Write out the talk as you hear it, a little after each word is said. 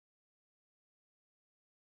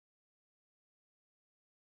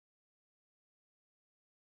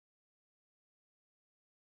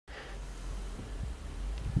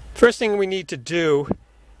First thing we need to do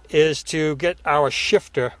is to get our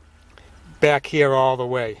shifter back here all the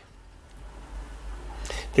way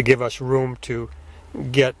to give us room to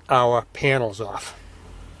get our panels off.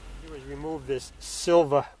 What we do is remove this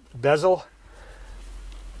silver bezel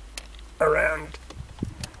around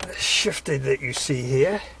the shifter that you see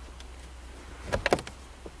here.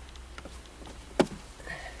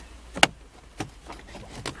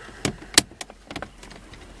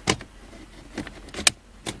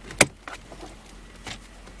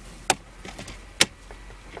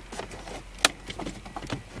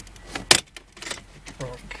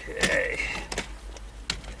 Okay,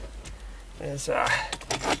 there's a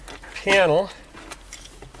panel,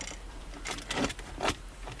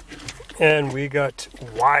 and we got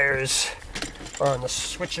wires on the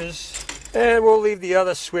switches, and we'll leave the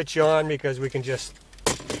other switch on because we can just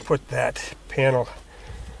put that panel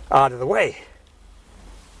out of the way.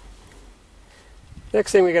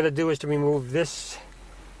 Next thing we got to do is to remove this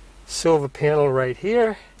silver panel right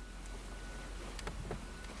here.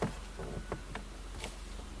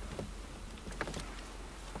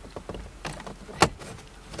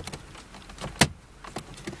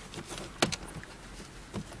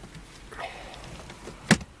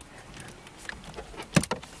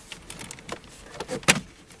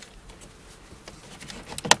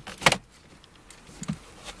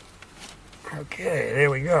 Okay, there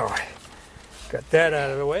we go. Got that out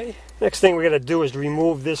of the way. Next thing we got to do is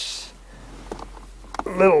remove this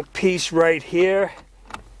little piece right here.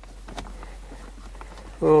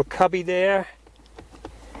 Little cubby there.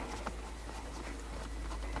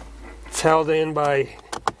 It's held in by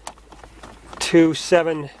two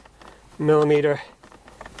 7mm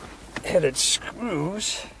headed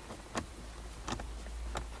screws.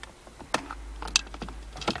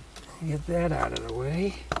 Get that out of the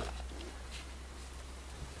way.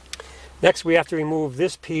 Next we have to remove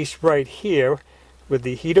this piece right here with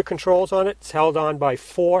the heater controls on it. It's held on by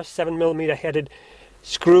four 7mm headed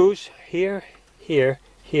screws here, here,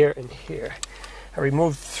 here, and here. I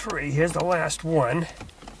removed three. Here's the last one.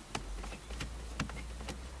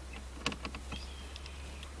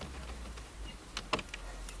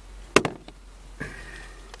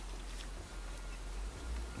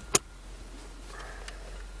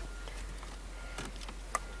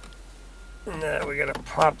 Now we gotta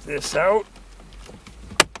pop this out.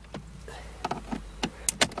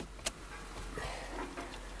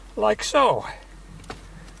 Like so.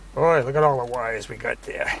 Boy, look at all the wires we got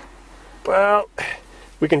there. Well,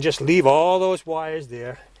 we can just leave all those wires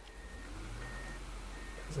there.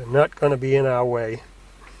 They're not gonna be in our way.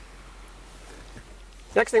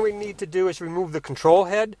 Next thing we need to do is remove the control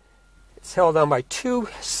head. It's held on by two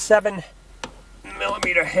 7mm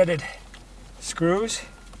headed screws.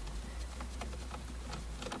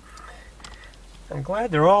 I'm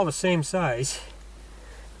glad they're all the same size.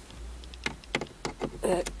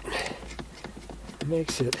 That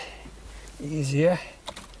makes it easier.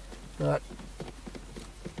 Not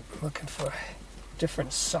looking for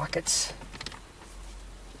different sockets.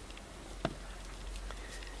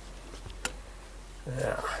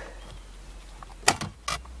 Now,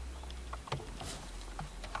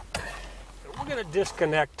 we're going to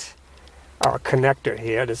disconnect our connector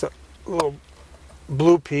here. There's a little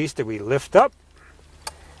blue piece that we lift up.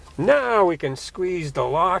 Now we can squeeze the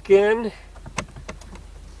lock in.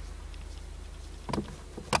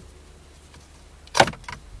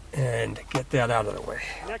 And get that out of the way.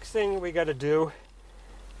 Next thing we got to do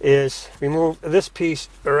is remove this piece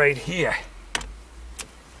right here.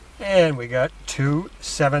 And we got two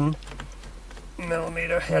 7mm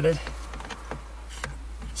headed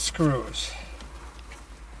screws.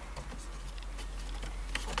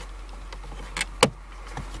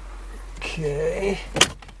 Okay.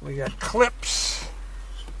 We got clips.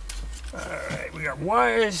 Alright, we got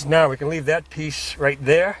wires. Now we can leave that piece right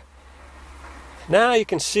there. Now you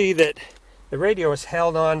can see that the radio is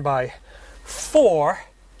held on by four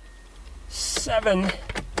 7mm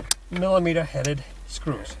headed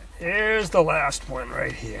screws. Here's the last one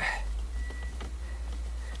right here.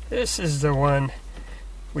 This is the one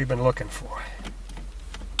we've been looking for.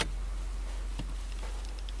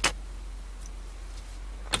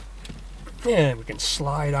 And we can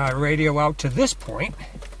slide our radio out to this point.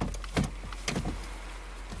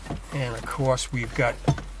 And of course we've got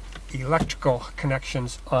electrical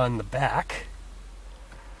connections on the back.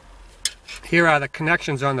 Here are the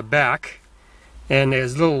connections on the back. And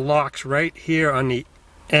there's little locks right here on the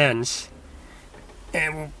ends.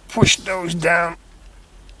 And we'll push those down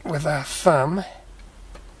with our thumb.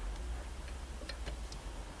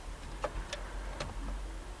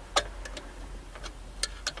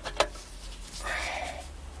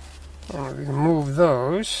 And we remove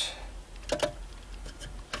those.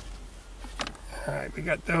 Alright, we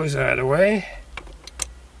got those out of the way.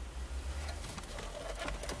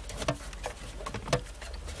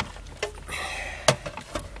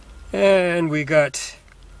 And we got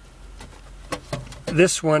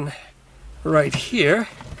this one right here.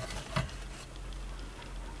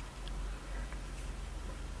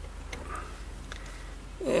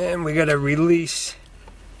 And we got to release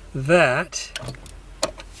that,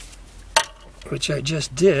 which I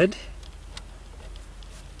just did.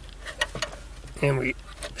 And we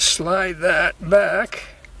slide that back.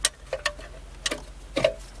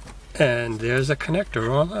 And there's a connector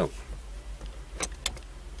all out.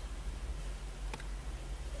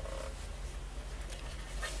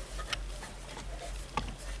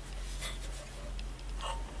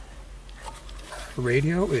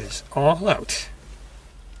 Radio is all out.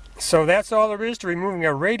 So that's all there is to removing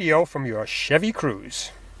a radio from your Chevy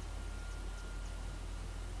Cruze.